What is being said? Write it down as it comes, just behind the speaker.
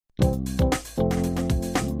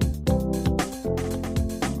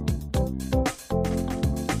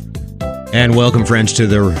And welcome, friends, to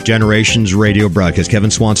the Generations Radio broadcast. Kevin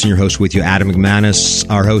Swanson, your host, with you. Adam McManus,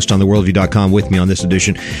 our host on theworldview.com, with me on this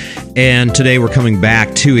edition. And today we're coming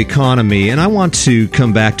back to economy, and I want to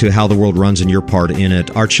come back to how the world runs and your part in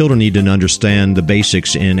it. Our children need to understand the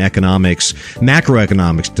basics in economics,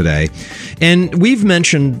 macroeconomics today. And we've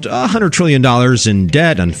mentioned $100 trillion in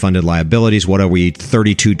debt, unfunded liabilities. What are we,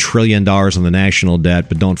 $32 trillion on the national debt?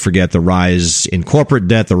 But don't forget the rise in corporate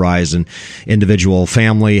debt, the rise in individual,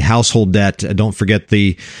 family, household debt. Don't forget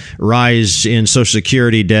the rise in Social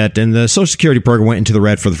Security debt. And the Social Security program went into the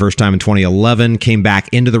red for the first time in 2011, came back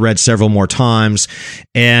into the red several more times.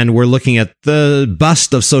 And we're looking at the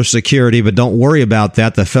bust of Social Security, but don't worry about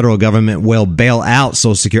that. The federal government will bail out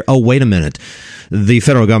Social Security. Oh, wait a minute. The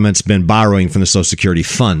federal government's been borrowing from the Social Security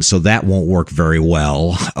fund, so that won't work very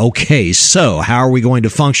well. Okay, so how are we going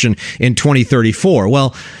to function in 2034?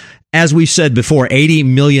 Well, as we said before, 80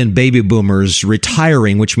 million baby boomers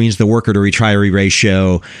retiring, which means the worker to retiree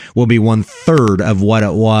ratio will be 1/3 of what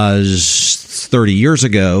it was 30 years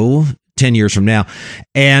ago, 10 years from now.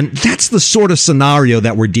 And that's the sort of scenario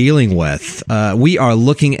that we're dealing with. We are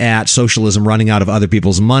looking at socialism running out of other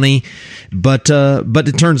people's money, but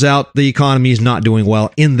it turns out the economy is not doing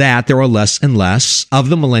well, in that there are less and less of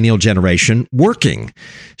the millennial generation working.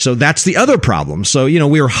 So that's the other problem. So,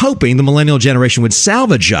 we were hoping the millennial generation would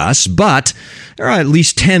salvage us, but there are at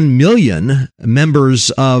least 10 million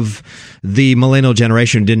members of the millennial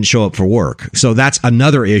generation didn't show up for work. So that's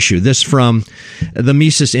another issue. This from the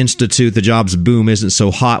Mises Institute. The jobs boom isn't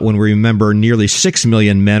so hot when we remember nearly 6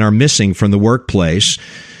 million men are missing from the workplace.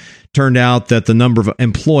 Turned out that the number of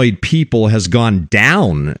employed people has gone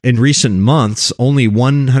down in recent months. Only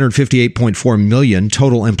 158.4 million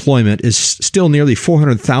total employment is still nearly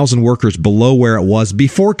 400,000 workers below where it was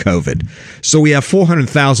before COVID. So we have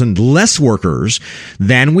 400,000 less workers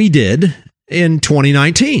than we did in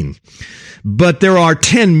 2019. But there are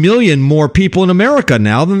 10 million more people in America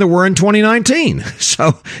now than there were in 2019.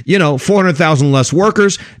 So, 400,000 less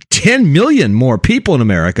workers, 10 million more people in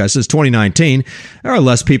America since 2019. There are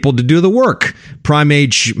less people to do the work. Prime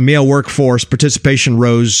age male workforce participation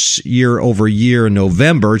rose year over year in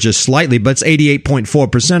November, just slightly, but it's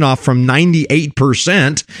 88.4% off from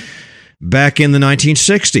 98%. Back in the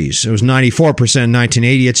 1960s. It was 94% in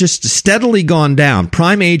 1980. It's just steadily gone down.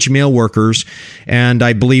 Prime age male workers, and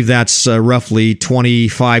I believe that's roughly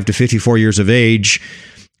 25 to 54 years of age,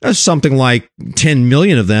 something like 10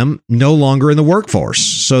 million of them no longer in the workforce.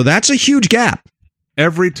 So that's a huge gap.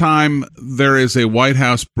 Every time there is a White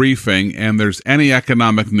House briefing and there's any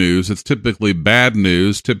economic news, it's typically bad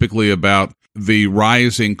news, typically about the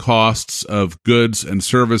rising costs of goods and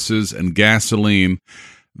services and gasoline.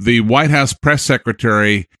 The White House press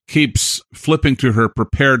secretary keeps flipping to her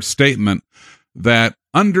prepared statement that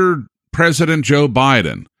under President Joe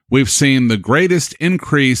Biden, we've seen the greatest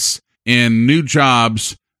increase in new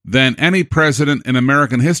jobs than any president in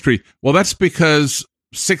American history. Well, that's because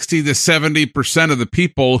 60 to 70% of the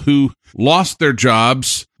people who lost their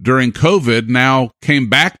jobs during COVID now came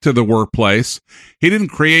back to the workplace. He didn't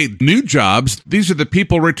create new jobs. These are the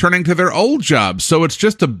people returning to their old jobs. So it's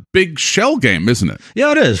just a big shell game, isn't it?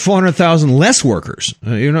 Yeah, it is. 400,000 less workers.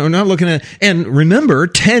 We're not looking at, and remember,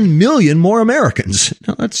 10 million more Americans.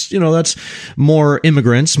 That's more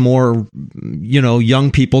immigrants, more,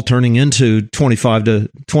 young people turning into 25 to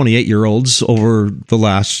 28-year-olds over the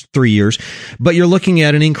last 3 years. But you're looking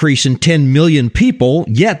at an increase in 10 million people,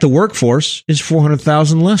 yet the workforce is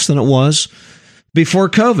 400,000 less than it was before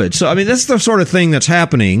COVID. So, that's the sort of thing that's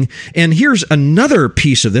happening. And here's another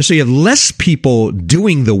piece of this. So you have less people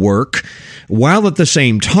doing the work, while at the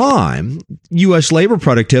same time, U.S. labor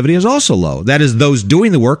productivity is also low. That is, those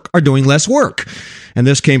doing the work are doing less work. And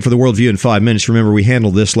this came for the Worldview in 5 minutes. Remember, we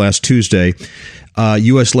handled this last Tuesday.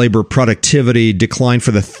 U.S. labor productivity declined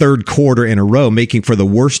for the third quarter in a row, making for the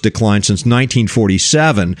worst decline since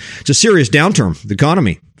 1947. It's a serious downturn, the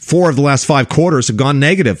economy. 4 of the last 5 quarters have gone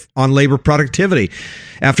negative on labor productivity.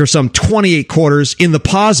 After some 28 quarters in the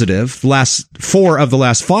positive, the last 4 of the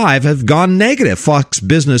last 5 have gone negative. Fox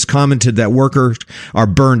Business commented that workers are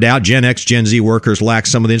burned out. Gen X, Gen Z workers lack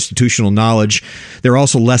some of the institutional knowledge. They're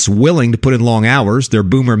also less willing to put in long hours their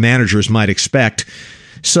boomer managers might expect.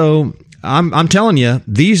 So I'm telling you,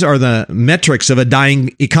 these are the metrics of a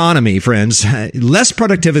dying economy, friends. Less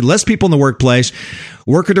productivity, less people in the workplace,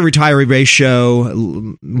 worker to retiree ratio,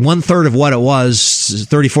 1/3 of what it was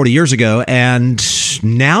 30, 40 years ago. And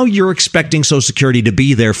now you're expecting Social Security to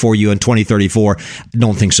be there for you in 2034.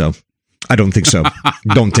 Don't think so. I don't think so.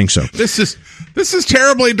 Don't think so. This is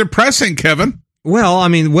terribly depressing, Kevin. Well,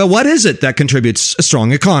 what is it that contributes a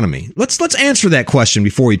strong economy? Let's answer that question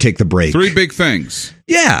before we take the break. 3 big things.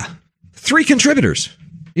 Yeah, 3 contributors.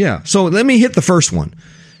 Yeah, so let me hit the first one.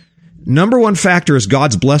 Number 1 factor is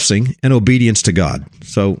God's blessing and obedience to God.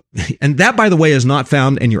 So, and that, by the way, is not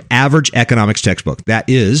found in your average economics textbook. That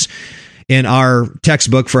is in our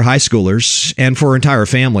textbook for high schoolers and for entire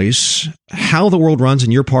families, how the world runs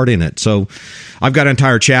and your part in it. So I've got an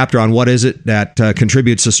entire chapter on what is it that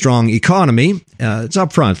contributes a strong economy. It's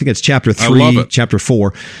up front. I think it's chapter 3, chapter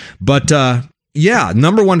 4. But yeah,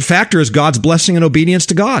 number 1 factor is God's blessing and obedience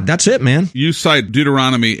to God. That's it, man. You cite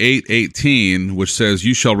Deuteronomy 8:18, which says,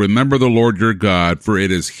 "You shall remember the Lord your God, for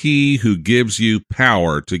it is He who gives you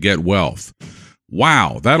power to get wealth."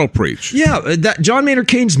 Wow, that'll preach. Yeah, John Maynard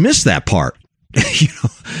Keynes missed that part.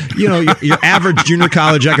 Your average junior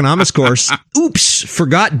college economics course. Oops,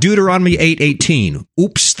 forgot Deuteronomy 8:18.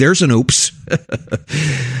 Oops, there's an oops.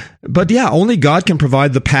 But yeah, only God can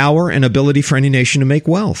provide the power and ability for any nation to make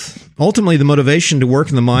wealth. Ultimately, the motivation to work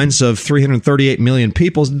in the minds of 338 million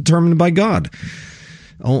people is determined by God.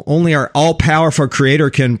 Only our all-powerful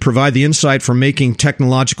Creator can provide the insight for making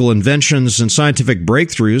technological inventions and scientific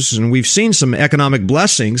breakthroughs, and we've seen some economic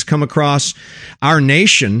blessings come across our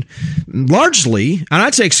nation largely, and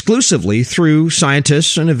I'd say exclusively, through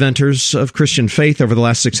scientists and inventors of Christian faith over the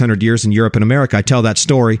last 600 years in Europe and America. I tell that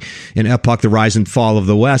story in Epoch, The Rise and Fall of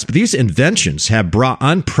the West. But these inventions have brought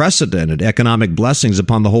unprecedented economic blessings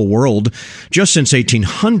upon the whole world just since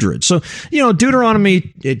 1800. So,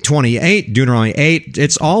 Deuteronomy 28, Deuteronomy 8,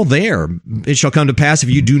 it's all there. It shall come to pass if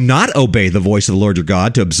you do not obey the voice of the Lord your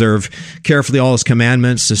God to observe carefully all his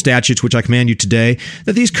commandments, the statutes which I command you today,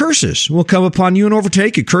 that these curses will come upon you and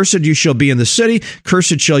overtake you. Cursed you shall be in the city.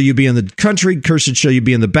 Cursed shall you be in the country. Cursed shall you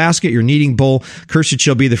be in the basket, your kneading bowl. Cursed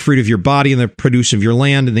shall be the fruit of your body and the produce of your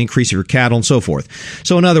land and the increase of your cattle and so forth.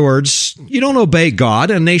 So in other words, you don't obey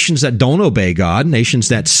God, and nations that don't obey God, nations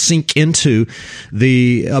that sink into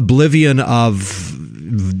the oblivion of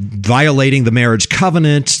violating the marriage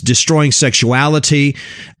covenant, destroying sexuality,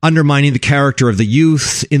 undermining the character of the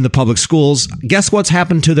youth in the public schools. Guess what's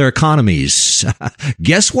happened to their economies?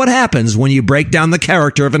 Guess what happens when you break down the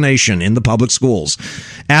character of a nation in the public schools?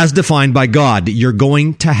 As defined by God, you're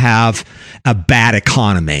going to have a bad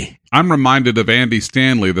economy. I'm reminded of Andy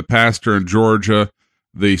Stanley, the pastor in Georgia,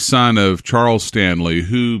 the son of Charles Stanley,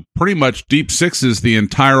 who pretty much deep sixes the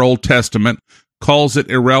entire Old Testament, calls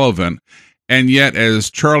it irrelevant. And yet,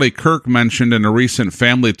 as Charlie Kirk mentioned in a recent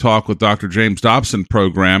Family Talk with Dr. James Dobson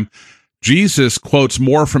program, Jesus quotes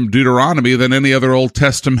more from Deuteronomy than any other Old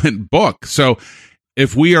Testament book. So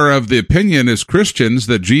if we are of the opinion as Christians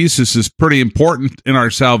that Jesus is pretty important in our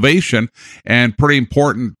salvation and pretty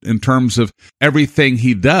important in terms of everything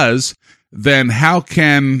he does, then how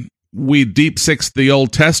can we deep six the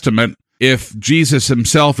Old Testament if Jesus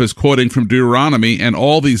himself is quoting from Deuteronomy and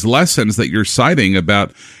all these lessons that you're citing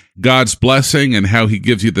about God's blessing and how he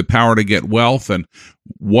gives you the power to get wealth and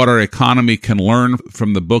what our economy can learn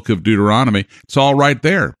from the book of Deuteronomy? It's all right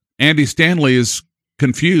there. Andy Stanley is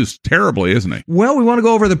confused terribly, isn't he? Well, we want to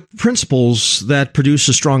go over the principles that produce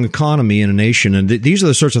a strong economy in a nation, and these are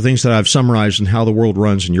the sorts of things that I've summarized in How the World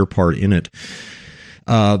Runs and your part in it.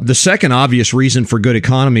 The second obvious reason for good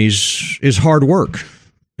economies is hard work.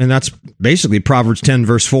 And that's basically Proverbs 10,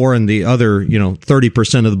 verse 4, and the other,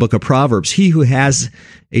 30% of the book of Proverbs. He who has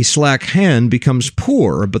a slack hand becomes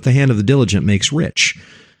poor, but the hand of the diligent makes rich.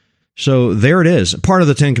 So there it is. Part of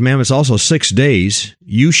the 10 Commandments also, 6 days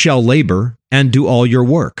you shall labor and do all your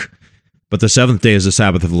work. But the 7th day is the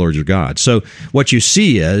Sabbath of the Lord your God. So what you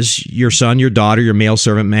see is your son, your daughter, your male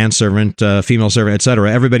servant, manservant, female servant,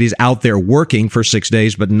 etc. Everybody's out there working for 6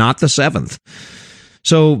 days, but not the 7th.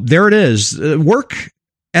 So there it is. Work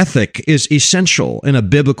ethic is essential in a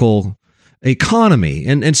biblical economy.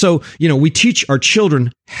 And so, we teach our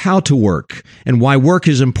children how to work and why work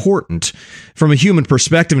is important. From a human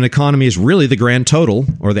perspective, an economy is really the grand total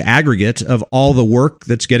or the aggregate of all the work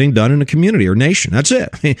that's getting done in a community or nation. That's it.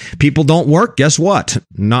 People don't work. Guess what?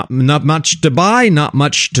 Not much to buy, not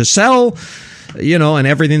much to sell. And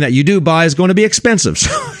everything that you do buy is going to be expensive.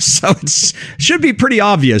 So it should be pretty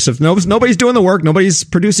obvious. If nobody's doing the work, nobody's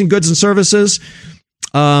producing goods and services,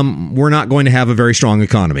 we're not going to have a very strong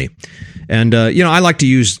economy. And, I like to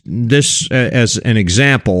use this as an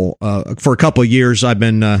example. For a couple of years, I've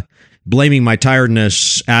been blaming my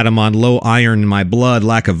tiredness, Adam, on low iron in my blood,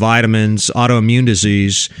 lack of vitamins, autoimmune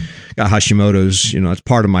disease, got Hashimoto's, it's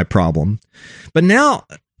part of my problem. But now,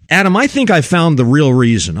 Adam, I think I found the real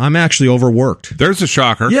reason. I'm actually overworked. There's a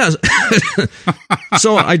shocker. Yes.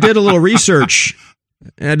 So I did a little research.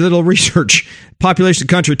 A little research. Population of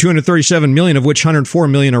the country, 237 million, of which 104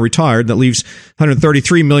 million are retired. That leaves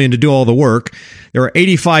 133 million to do all the work. There are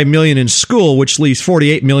 85 million in school, which leaves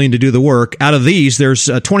 48 million to do the work. Out of these, there's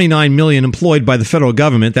 29 million employed by the federal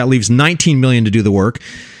government. That leaves 19 million to do the work.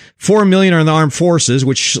 4 million are in the armed forces,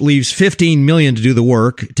 which leaves 15 million to do the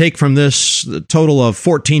work. Take from this the total of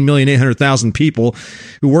 14,800,000 people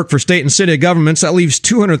who work for state and city governments. That leaves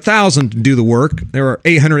 200,000 to do the work. There are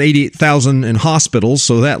 888,000 in hospitals,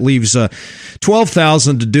 so that leaves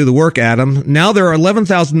 12,000 to do the work, Adam. Now there are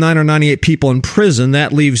 11,998 people in prison.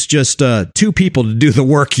 That leaves just 2 people to do the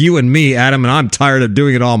work, you and me, Adam, and I'm tired of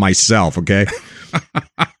doing it all myself, okay?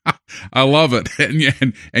 I love it.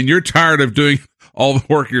 And you're tired of doing all the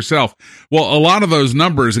work yourself. Well, a lot of those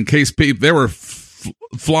numbers, in case people, they were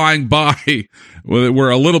flying by, were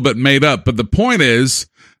a little bit made up. But the point is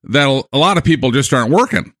that a lot of people just aren't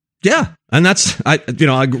working. Yeah. And that's,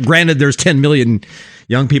 granted, there's 10 million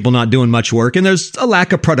young people not doing much work, and there's a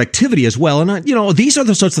lack of productivity as well. And, these are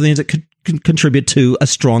the sorts of things that could contribute to a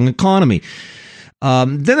strong economy.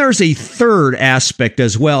 Then there's a third aspect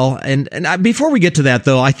as well. And before we get to that,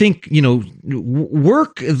 though, I think,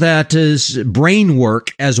 work that is brain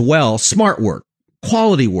work as well, smart work,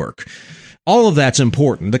 quality work, all of that's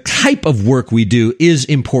important. The type of work we do is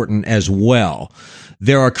important as well.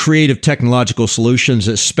 There are creative technological solutions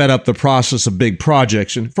that sped up the process of big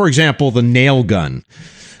projects. And for example, the nail gun.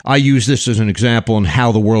 I use this as an example on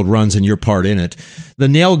how the world runs and your part in it. The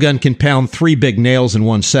nail gun can pound 3 big nails in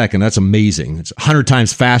 1 second. That's amazing. It's 100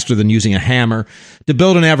 times faster than using a hammer. To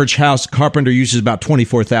build an average house, a carpenter uses about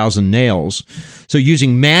 24,000 nails. So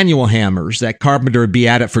using manual hammers, that carpenter would be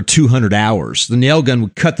at it for 200 hours. The nail gun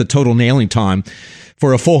would cut the total nailing time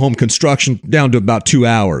for a full home construction down to about 2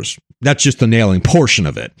 hours. That's just the nailing portion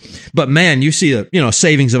of it. But man, you see a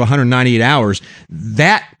savings of 198 hours.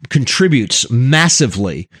 That contributes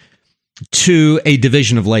massively to a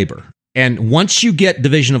division of labor. And once you get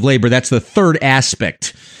division of labor, that's the third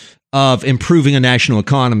aspect of improving a national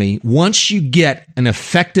economy. Once you get an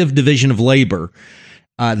effective division of labor,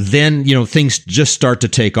 then things just start to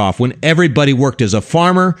take off. When everybody worked as a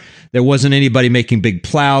farmer, there wasn't anybody making big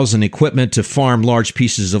plows and equipment to farm large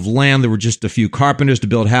pieces of land. There were just a few carpenters to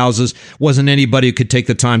build houses. Wasn't anybody who could take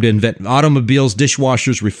the time to invent automobiles,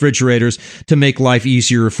 dishwashers, refrigerators to make life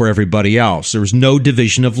easier for everybody else. There was no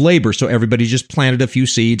division of labor, so everybody just planted a few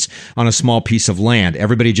seeds on a small piece of land.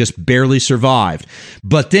 Everybody just barely survived.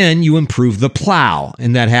 But then you improve the plow,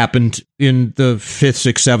 and that happened in the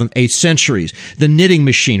 5th, 6th, 7th, 8th centuries. The knitting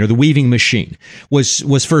machine or the weaving machine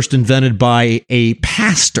was first invented by a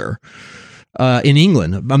pastor in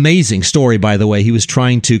England. Amazing story, by the way. He was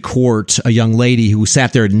trying to court a young lady who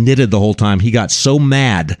sat there and knitted the whole time. He got so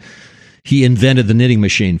mad, he invented the knitting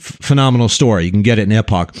machine. Phenomenal story. You can get it in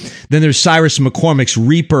Epoch. Then there's Cyrus McCormick's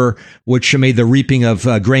reaper, which made the reaping of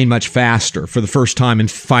grain much faster for the first time in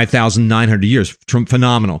 5,900 years.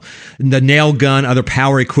 Phenomenal. The nail gun, other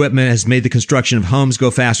power equipment has made the construction of homes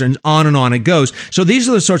go faster, and on it goes. So these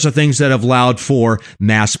are the sorts of things that have allowed for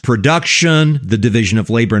mass production, the division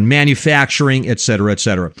of labor and manufacturing, et cetera, et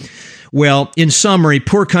cetera. Well, in summary,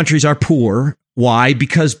 poor countries are poor. Why?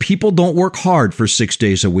 Because people don't work hard for 6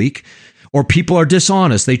 days a week. Or people are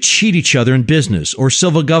dishonest. They cheat each other in business. Or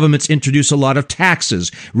civil governments introduce a lot of taxes,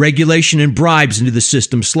 regulation, and bribes into the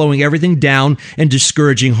system, slowing everything down and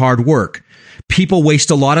discouraging hard work. People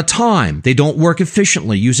waste a lot of time. They don't work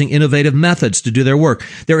efficiently, using innovative methods to do their work.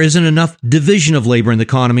 There isn't enough division of labor in the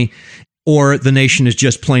economy, or the nation is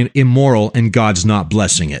just plain immoral and God's not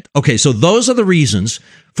blessing it. Okay, so those are the reasons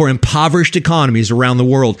for impoverished economies around the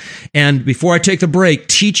world. And before I take the break,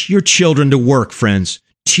 teach your children to work, friends.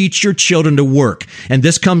 Teach your children to work. And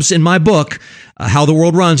this comes in my book, How the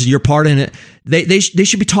World Runs, and your part in it. They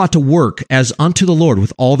should be taught to work as unto the Lord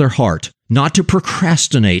with all their heart, not to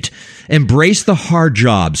procrastinate, embrace the hard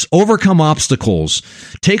jobs, overcome obstacles,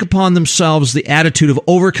 take upon themselves the attitude of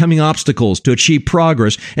overcoming obstacles to achieve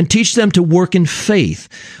progress, and teach them to work in faith,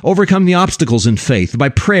 overcome the obstacles in faith by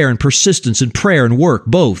prayer and persistence in prayer and work,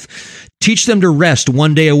 both. Teach them to rest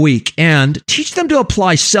 1 day a week, and teach them to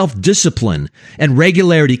apply self-discipline and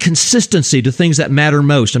regularity, consistency to things that matter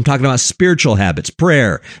most. I'm talking about spiritual habits,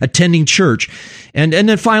 prayer, attending church, and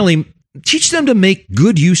then finally, teach them to make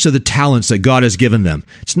good use of the talents that God has given them.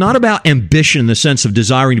 It's not about ambition in the sense of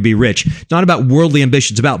desiring to be rich. It's not about worldly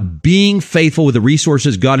ambition. It's about being faithful with the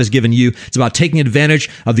resources God has given you. It's about taking advantage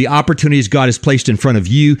of the opportunities God has placed in front of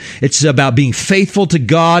you. It's about being faithful to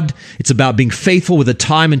God. It's about being faithful with the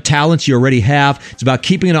time and talents you already have. It's about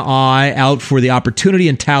keeping an eye out for the opportunity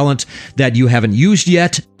and talent that you haven't used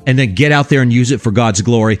yet. and then get out there and use it for God's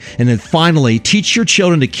glory. And then finally, teach your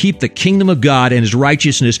children to keep the kingdom of God and His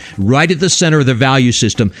righteousness right at the center of their value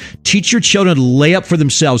system. Teach your children to lay up for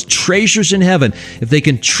themselves treasures in heaven if they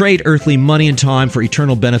can trade earthly money and time for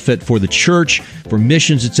eternal benefit for the church, for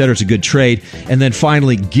missions, etc. It's a good trade. And then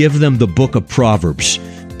finally, give them the book of Proverbs.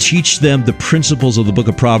 Teach them the principles of the book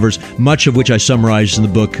of Proverbs, much of which I summarized in the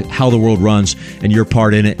book, How the World Runs, and your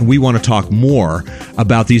part in it. And we want to talk more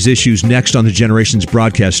about these issues next on the Generations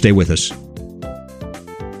broadcast. Stay with us.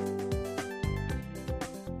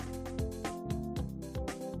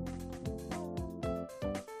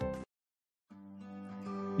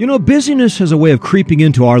 You know, busyness has a way of creeping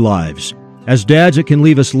into our lives. As dads, it can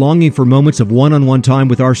leave us longing for moments of one-on-one time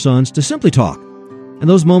with our sons to simply talk. And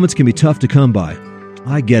those moments can be tough to come by.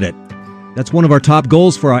 I get it. That's one of our top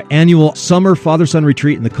goals for our annual summer father-son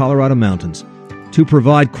retreat in the Colorado mountains, to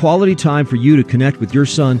provide quality time for you to connect with your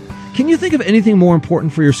son. Can you think of anything more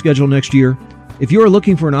important for your schedule next year? If you are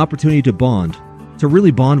looking for an opportunity to bond, to really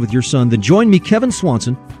bond with your son, then join me, Kevin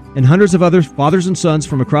Swanson, and hundreds of other fathers and sons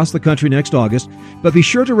from across the country next August. But be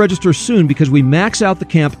sure to register soon because we max out the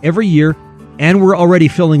camp every year and we're already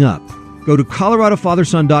filling up. Go to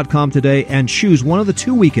coloradofatherson.com today and choose one of the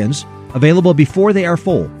 2 weekends available before they are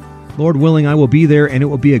full. Lord willing, I will be there, and it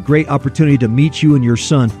will be a great opportunity to meet you and your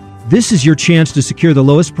son. This is your chance to secure the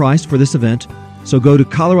lowest price for this event, so go to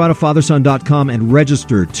coloradofatherson.com and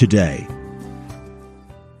register today.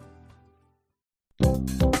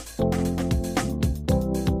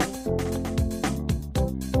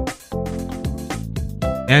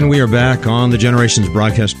 And we are back on the Generations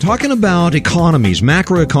broadcast talking about economies,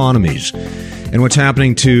 macroeconomies, and what's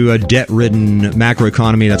happening to a debt-ridden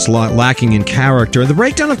macroeconomy that's lacking in character. The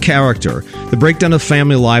breakdown of character, the breakdown of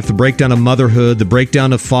family life, the breakdown of motherhood, the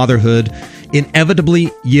breakdown of fatherhood inevitably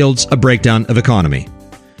yields a breakdown of economy.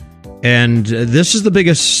 And this is the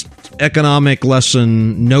biggest economic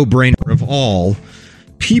lesson, no-brainer of all.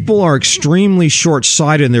 People are extremely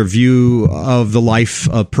short-sighted in their view of the life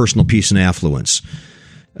of personal peace and affluence.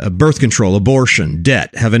 Birth control, abortion,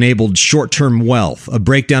 debt have enabled short-term wealth, a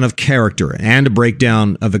breakdown of character, and a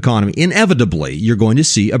breakdown of economy. Inevitably, you're going to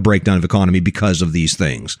see a breakdown of economy because of these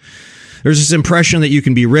things. There's this impression that you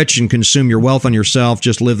can be rich and consume your wealth on yourself,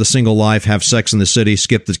 just live the single life, have sex in the city,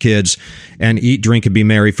 skip the kids, and eat, drink, and be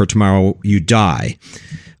merry, for tomorrow you die.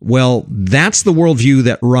 Well, that's the worldview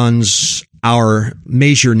that runs our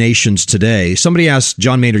major nations today. Somebody asked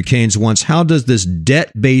John Maynard Keynes once, how does this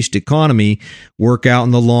debt-based economy work out in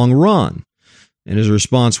the long run? And his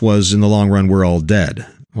response was, in the long run, we're all dead.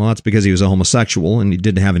 Well, that's because he was a homosexual and he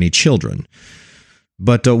didn't have any children.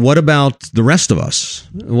 But what about the rest of us?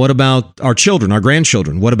 What about our children, our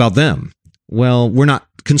grandchildren? What about them? Well, we're not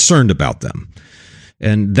concerned about them.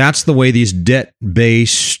 And that's the way these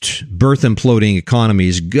debt-based, birth-imploding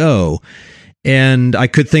economies go. And I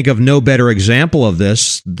could think of no better example of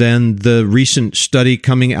this than the recent study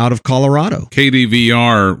coming out of Colorado.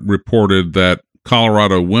 KDVR reported that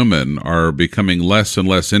Colorado women are becoming less and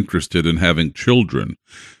less interested in having children.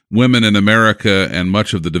 Women in America and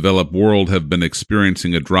much of the developed world have been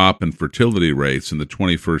experiencing a drop in fertility rates in the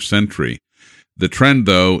 21st century. The trend,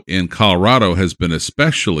 though, in Colorado has been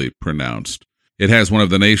especially pronounced. It has one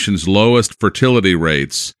of the nation's lowest fertility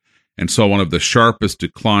rates and saw one of the sharpest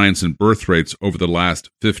declines in birth rates over the last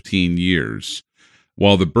 15 years.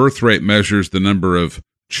 While the birth rate measures the number of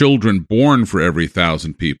children born for every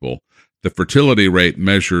 1,000 people, the fertility rate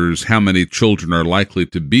measures how many children are likely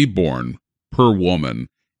to be born per woman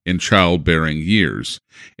in childbearing years.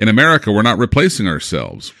 In America, we're not replacing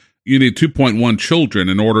ourselves. You need 2.1 children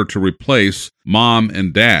in order to replace mom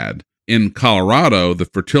and dad. In Colorado, the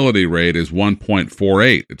fertility rate is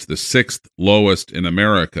 1.48. It's the sixth lowest in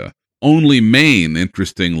America. Only Maine,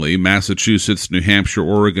 interestingly, Massachusetts, New Hampshire,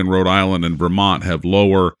 Oregon, Rhode Island, and Vermont have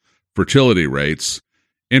lower fertility rates.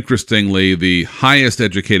 Interestingly, the highest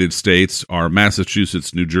educated states are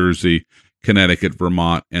Massachusetts, New Jersey, Connecticut,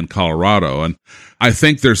 Vermont, and Colorado. And I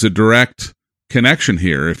think there's a direct connection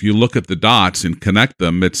here. If you look at the dots and connect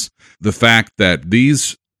them, it's the fact that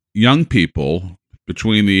these young people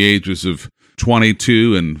between the ages of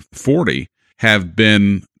 22 and 40 have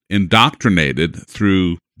been indoctrinated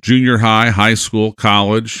through junior high, high school,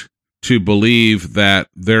 college, to believe that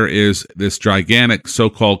there is this gigantic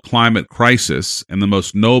so-called climate crisis, and the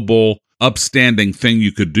most noble, upstanding thing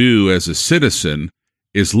you could do as a citizen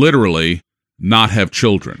is literally not have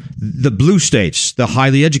children. The blue states, the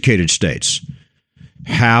highly educated states,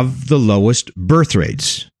 have the lowest birth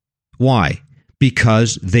rates. Why?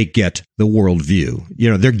 Because they get the worldview. You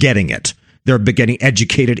know, they're getting it. They're getting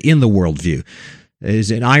educated in the worldview.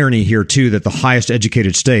 There's an irony here, too, that the highest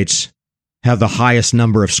educated states have the highest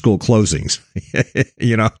number of school closings.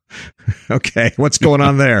 Okay, what's going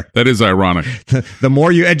on there? That is ironic. The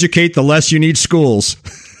more you educate, the less you need schools.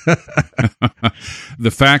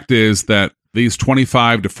 The fact is that these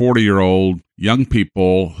 25 to 40-year-old young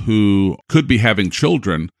people who could be having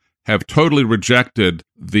children have totally rejected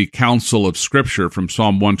the counsel of Scripture from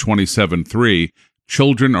Psalm 127:3.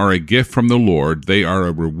 Children are a gift from the Lord. They are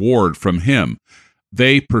a reward from Him.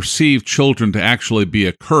 They perceive children to actually be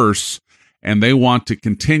a curse, and they want to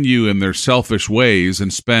continue in their selfish ways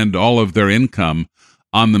and spend all of their income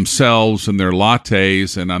on themselves and their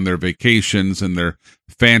lattes and on their vacations and their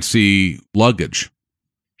fancy luggage.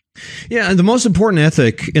 Yeah, and the most important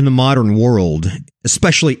ethic in the modern world,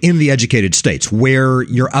 especially in the educated states, where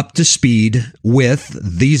you're up to speed with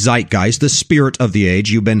the zeitgeist, the spirit of the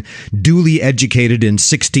age. You've been duly educated in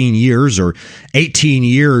 16 years or 18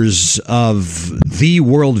 years of the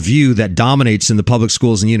worldview that dominates in the public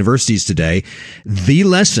schools and universities today. The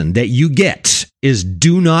lesson that you get is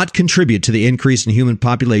do not contribute to the increase in human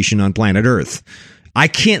population on planet Earth. I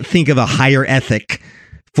can't think of a higher ethic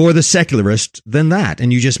for the secularist than that.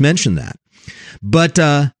 And you just mentioned that. But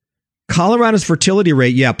Colorado's fertility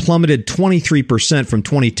rate, plummeted 23% from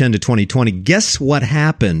 2010 to 2020. Guess what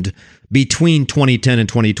happened between 2010 and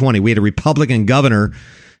 2020? We had a Republican governor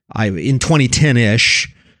in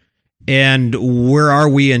 2010-ish. And where are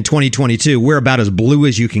we in 2022? We're about as blue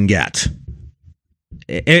as you can get.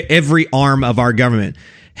 Every arm of our government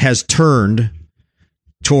has turned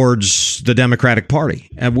towards the Democratic Party.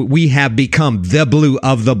 And we have become the blue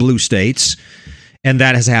of the blue states, and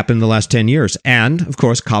that has happened in the last 10 years. And, of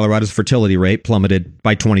course, Colorado's fertility rate plummeted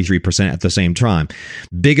by 23% at the same time.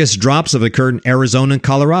 Biggest drops have occurred in Arizona and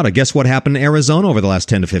Colorado. Guess what happened in Arizona over the last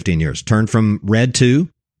 10 to 15 years? Turned from red to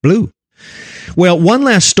blue. Well, one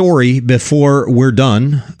last story before we're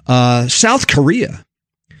done. South Korea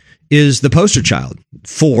is the poster child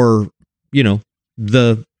for,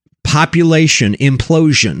 the population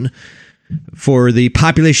implosion, for the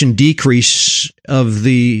population decrease of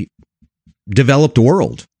the developed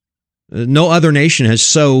world. No other nation has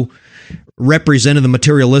so represented the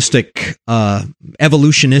materialistic,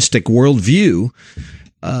 evolutionistic worldview,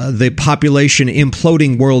 the population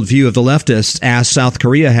imploding worldview of the leftists as South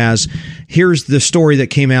Korea has. Here's the story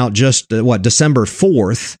that came out just, December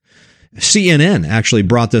 4th. CNN actually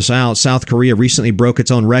brought this out. South Korea recently broke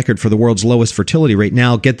its own record for the world's lowest fertility rate.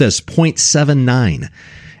 Now, get this, 0.79.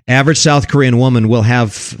 Average South Korean woman will have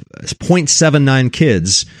 0.79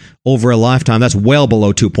 kids over a lifetime. That's well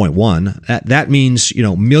below 2.1. That means,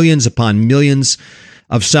 millions upon millions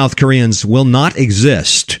of South Koreans will not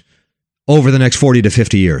exist over the next 40 to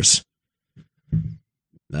 50 years.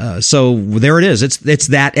 So there it is. It's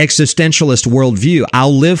that existentialist worldview.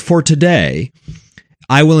 I'll live for today.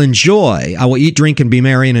 I will eat, drink, and be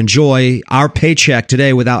merry and enjoy our paycheck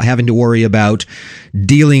today without having to worry about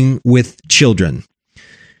dealing with children.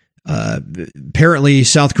 Apparently,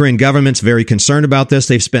 South Korean government's very concerned about this.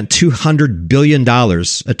 They've spent $200 billion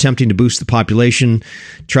attempting to boost the population,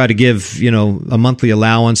 try to give, a monthly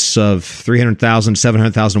allowance of 300,000,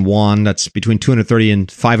 700,000 won. That's between $230 and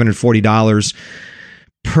 $540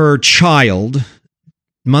 per child,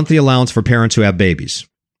 monthly allowance for parents who have babies.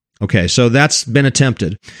 Okay, so that's been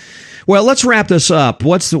attempted. Well, let's wrap this up.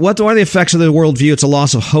 What are the effects of the worldview? It's a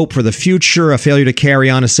loss of hope for the future, a failure to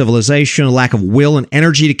carry on a civilization, a lack of will and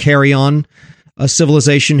energy to carry on a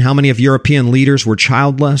civilization. How many of European leaders were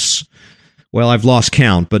childless? Well, I've lost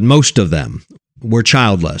count, but most of them were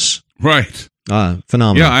childless. Right.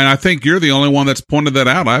 Phenomenal. Yeah, and I think you're the only one that's pointed that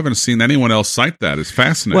out. I haven't seen anyone else cite that. It's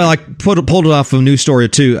fascinating. Well, I pulled it off of a news story or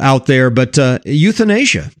two out there, but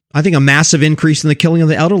euthanasia. I think a massive increase in the killing of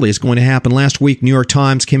the elderly is going to happen. Last week, New York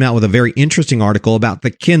Times came out with a very interesting article about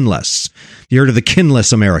the kinless. You heard of the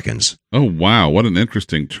kinless Americans? Oh, wow. What an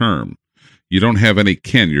interesting term. You don't have any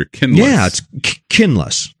kin. You're kinless. Yeah, it's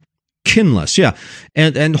kinless. Kinless, yeah.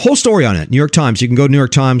 And whole story on it. New York Times. You can go to New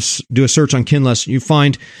York Times, do a search on kinless. You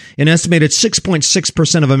find an estimated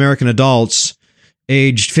 6.6% of American adults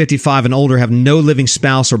aged 55 and older have no living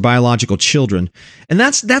spouse or biological children. And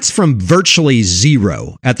that's from virtually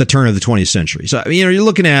zero at the turn of the 20th century. So, you're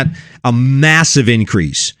looking at a massive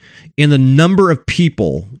increase in the number of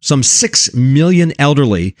people. Some 6 million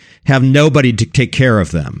elderly have nobody to take care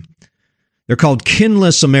of them. They're called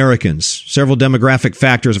kinless Americans. Several demographic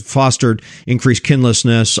factors have fostered increased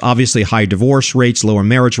kinlessness, obviously high divorce rates, lower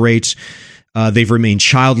marriage rates. They've remained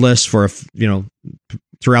childless for,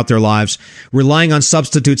 throughout their lives. Relying on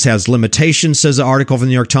substitutes has limitations, says the article from the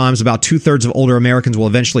New York Times. About 2/3 of older Americans will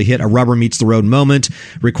eventually hit a rubber meets the road moment,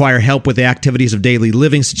 require help with the activities of daily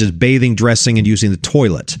living, such as bathing, dressing, and using the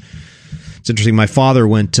toilet. It's interesting. My father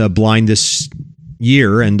went blind this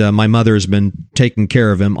year, and my mother has been taking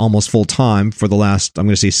care of him almost full time for the last, I'm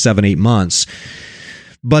going to say 7-8 months.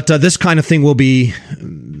 But this kind of thing will be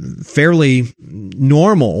fairly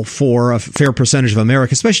normal for a fair percentage of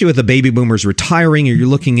America, especially with the baby boomers retiring. You're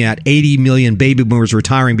looking at 80 million baby boomers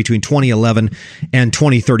retiring between 2011 and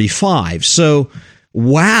 2035. So,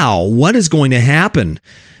 wow, what is going to happen?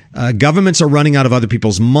 Governments are running out of other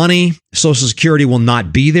people's money. Social Security will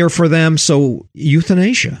not be there for them. So,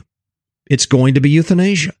 euthanasia. It's going to be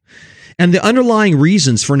euthanasia. And the underlying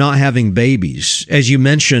reasons for not having babies, as you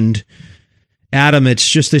mentioned, Adam, it's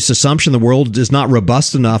just this assumption the world is not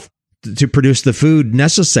robust enough to produce the food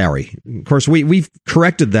necessary. Of course, we've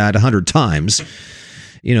corrected that 100 times.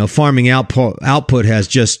 Farming output has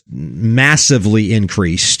just massively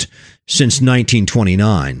increased since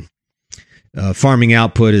 1929. Farming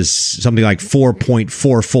output is something like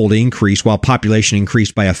 4.4-fold increase, while population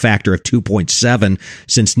increased by a factor of 2.7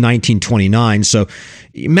 since 1929. So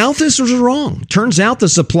Malthus was wrong. Turns out the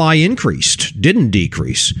supply increased, didn't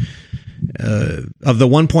decrease. Of the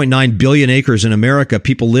 1.9 billion acres in America,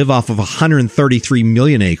 people live off of 133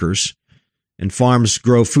 million acres, and farms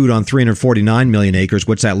grow food on 349 million acres.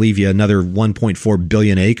 What's that leave you? Another 1.4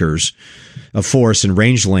 billion acres of forest and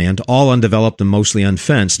rangeland, all undeveloped and mostly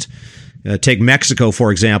unfenced. Take Mexico,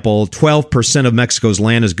 for example. 12% of Mexico's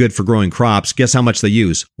land is good for growing crops. Guess how much they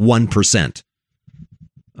use? 1%.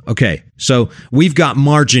 Okay, so we've got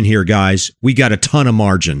margin here, guys. We got a ton of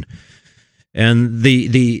margin. And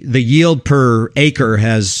the yield per acre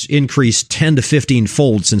has increased 10 to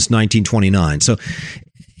 15-fold since 1929. So,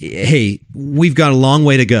 hey, we've got a long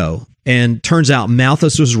way to go. And turns out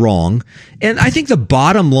Malthus was wrong. And I think the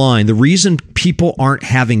bottom line, the reason people aren't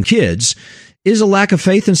having kids is a lack of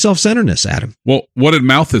faith and self-centeredness, Adam. Well, what did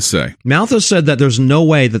Malthus say? Malthus said that there's no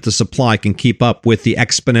way that the supply can keep up with the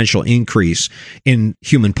exponential increase in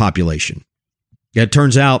human population. It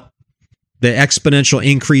turns out the exponential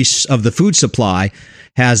increase of the food supply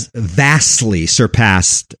has vastly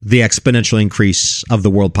surpassed the exponential increase of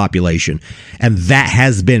the world population. And that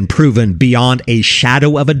has been proven beyond a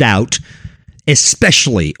shadow of a doubt,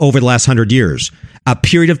 especially over the last 100 years, a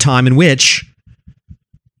period of time in which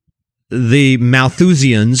the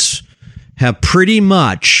Malthusians have pretty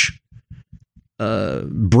much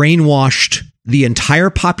brainwashed the entire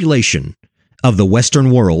population of the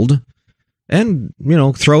Western world, and,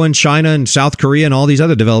 throw in China and South Korea and all these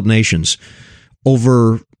other developed nations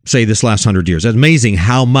over, say, this last 100 years. It's amazing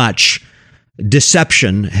how much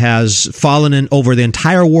deception has fallen in over the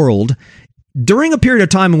entire world during a period of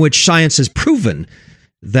time in which science has proven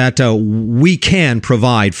that we can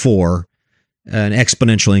provide for an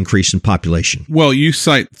exponential increase in population. Well, you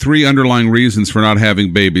cite 3 underlying reasons for not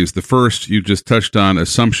having babies. The first, you just touched on,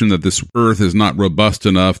 assumption that this earth is not robust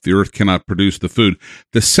enough. The earth cannot produce the food.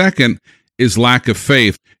 The second is lack of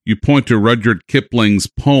faith. You point to Rudyard Kipling's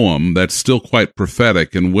poem that's still quite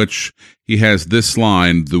prophetic, in which he has this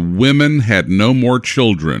line: "The women had no more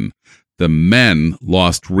children. The men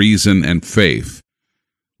lost reason and faith."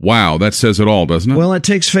 Wow, that says it all, doesn't it? Well, it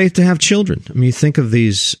takes faith to have children. I mean, you think of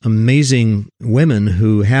these amazing women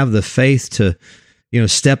who have the faith to,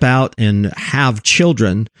 step out and have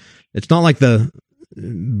children. It's not like the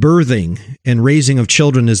birthing and raising of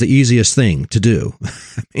children is the easiest thing to do.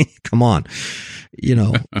 I mean, come on.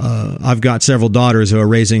 I've got several daughters who are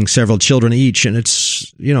raising several children each, and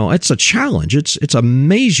it's a challenge. It's a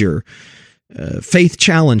major faith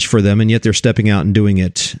challenge for them, and yet they're stepping out and doing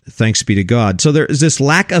it. Thanks be to God. So there is this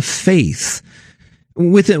lack of faith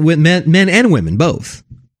with men and women both.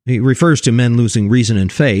 He refers to men losing reason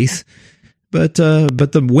and faith, but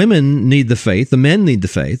the women need the faith, the men need the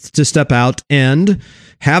faith to step out and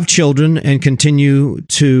have children and continue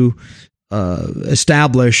to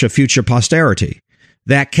establish a future posterity.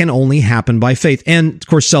 That can only happen by faith. And, of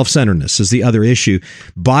course, self-centeredness is the other issue.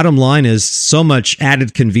 Bottom line is so much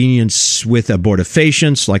added convenience with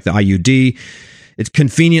abortifacients like the IUD. It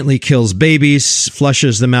conveniently kills babies,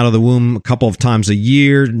 flushes them out of the womb a couple of times a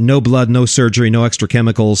year. No blood, no surgery, no extra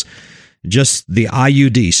chemicals. Just the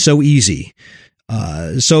IUD. So easy.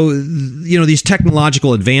 These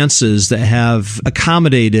technological advances that have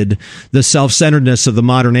accommodated the self-centeredness of the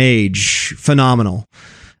modern age, phenomenal.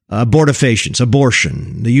 Abortifacients,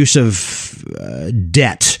 abortion, the use of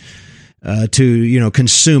debt to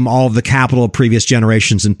consume all of the capital of previous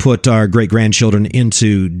generations and put our great-grandchildren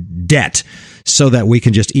into debt so that we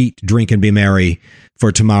can just eat, drink, and be merry,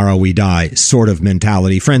 for tomorrow we die sort of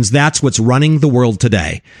mentality. Friends, that's what's running the world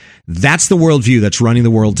today. That's the worldview that's running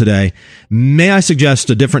the world today. May I suggest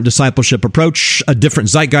a different discipleship approach, a different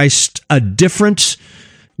zeitgeist, a different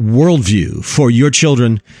worldview for your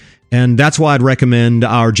children And that's why I'd recommend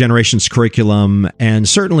our Generations curriculum, and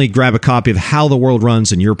certainly grab a copy of How the World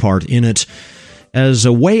Runs and Your Part in It, as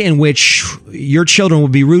a way in which your children will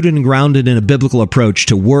be rooted and grounded in a biblical approach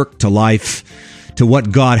to work, to life, to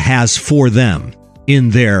what God has for them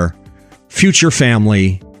in their future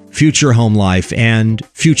family, future home life, and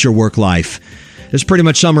future work life. This pretty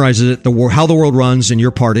much summarizes it, How the World Runs and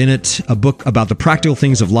Your Part in It, a book about the practical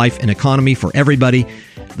things of life and economy for everybody.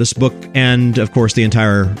 This book and, of course, the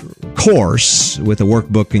entire course with a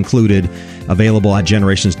workbook included, available at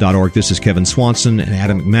generations.org. This is Kevin Swanson and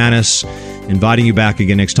Adam McManus, inviting you back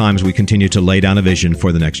again next time as we continue to lay down a vision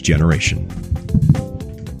for the next generation.